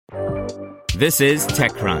This is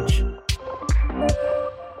TechCrunch.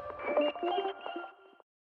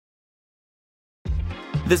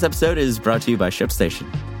 This episode is brought to you by ShipStation.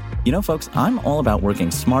 You know, folks, I'm all about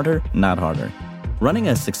working smarter, not harder. Running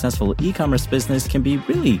a successful e-commerce business can be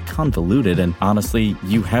really convoluted, and honestly,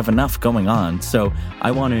 you have enough going on, so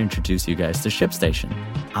I want to introduce you guys to ShipStation.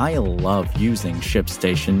 I love using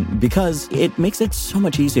ShipStation because it makes it so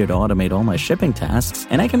much easier to automate all my shipping tasks,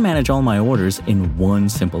 and I can manage all my orders in one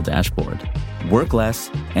simple dashboard. Work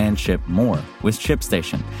less and ship more with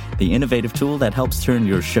ShipStation, the innovative tool that helps turn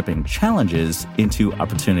your shipping challenges into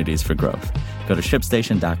opportunities for growth. Go to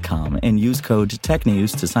ShipStation.com and use code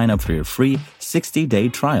TechNews to sign up for your free 60-day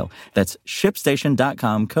trial. That's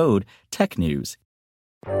ShipStation.com, code TechNews.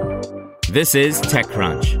 This is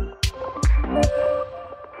TechCrunch.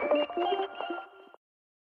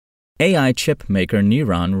 AI chip maker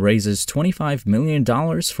Kneron raises $25 million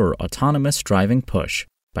for autonomous driving push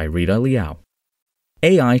by Albert Liu.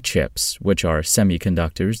 AI chips, which are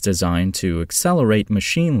semiconductors designed to accelerate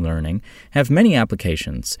machine learning, have many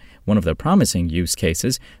applications. One of the promising use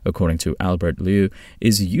cases, according to Albert Liu,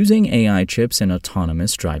 is using AI chips in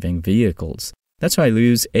autonomous driving vehicles. That's why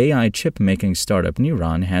Liu's AI chip-making startup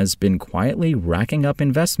Kneron has been quietly racking up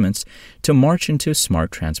investments to march into smart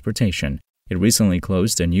transportation. It recently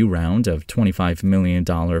closed a new round of $25 million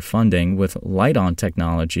funding with LightOn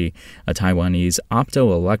Technology, a Taiwanese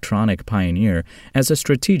optoelectronic pioneer, as a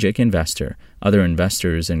strategic investor. Other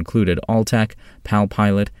investors included Alltech,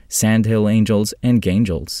 PalPilot, Sandhill Angels, and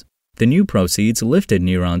Gangels. The new proceeds lifted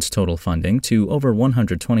Kneron's total funding to over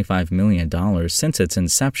 $125 million since its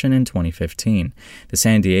inception in 2015. The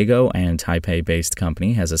San Diego and Taipei-based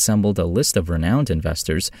company has assembled a list of renowned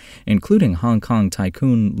investors, including Hong Kong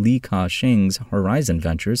tycoon Li Ka-shing's Horizon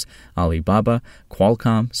Ventures, Alibaba,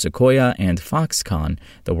 Qualcomm, Sequoia, and Foxconn,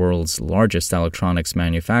 the world's largest electronics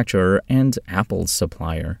manufacturer and Apple's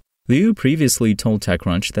supplier. Liu previously told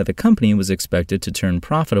TechCrunch that the company was expected to turn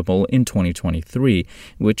profitable in 2023,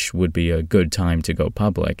 which would be a good time to go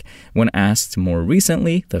public. When asked more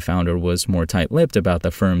recently, the founder was more tight-lipped about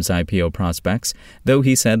the firm's IPO prospects, though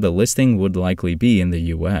he said the listing would likely be in the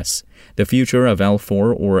U.S. The future of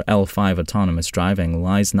L4 or L5 autonomous driving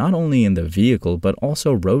lies not only in the vehicle but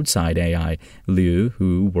also roadside AI, Liu,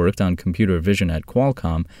 who worked on computer vision at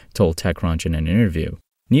Qualcomm, told TechCrunch in an interview.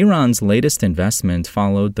 Kneron's latest investment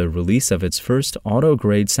followed the release of its first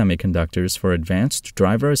auto-grade semiconductors for advanced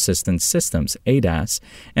driver assistance systems, ADAS,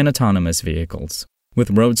 and autonomous vehicles.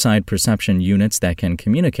 With roadside perception units that can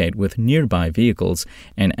communicate with nearby vehicles,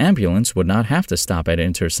 an ambulance would not have to stop at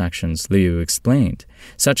intersections, Liu explained.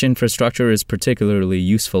 Such infrastructure is particularly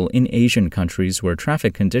useful in Asian countries where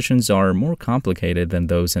traffic conditions are more complicated than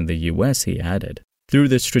those in the U.S., he added. Through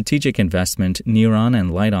the strategic investment, Kneron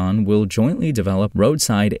and LightOn will jointly develop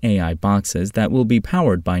roadside AI boxes that will be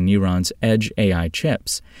powered by Kneron's Edge AI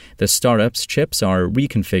chips. The startup's chips are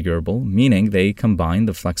reconfigurable, meaning they combine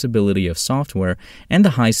the flexibility of software and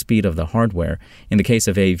the high speed of the hardware. In the case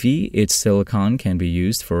of AV, its silicon can be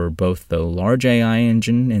used for both the large AI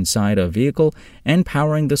engine inside a vehicle and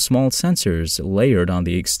powering the small sensors layered on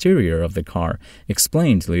the exterior of the car,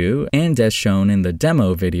 explained Liu, and as shown in the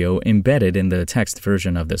demo video embedded in the text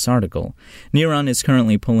version of this article. Kneron is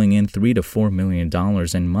currently pulling in $3 to $4 million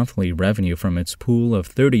in monthly revenue from its pool of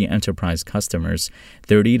 30 enterprise customers.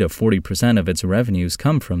 30 to 40% of its revenues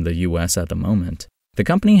come from the U.S. at the moment. The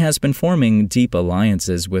company has been forming deep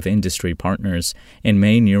alliances with industry partners. In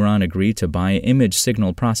May, Kneron agreed to buy image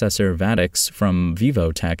signal processor Vadix from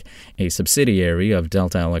Vivotech, a subsidiary of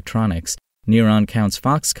Delta Electronics. Kneron counts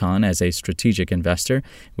Foxconn as a strategic investor,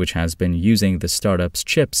 which has been using the startup's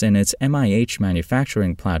chips in its MIH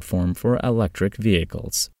manufacturing platform for electric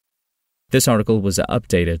vehicles. This article was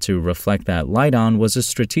updated to reflect that LightOn was a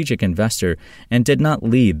strategic investor and did not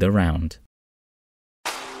lead the round.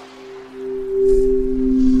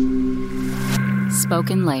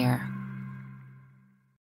 Spoken Layer.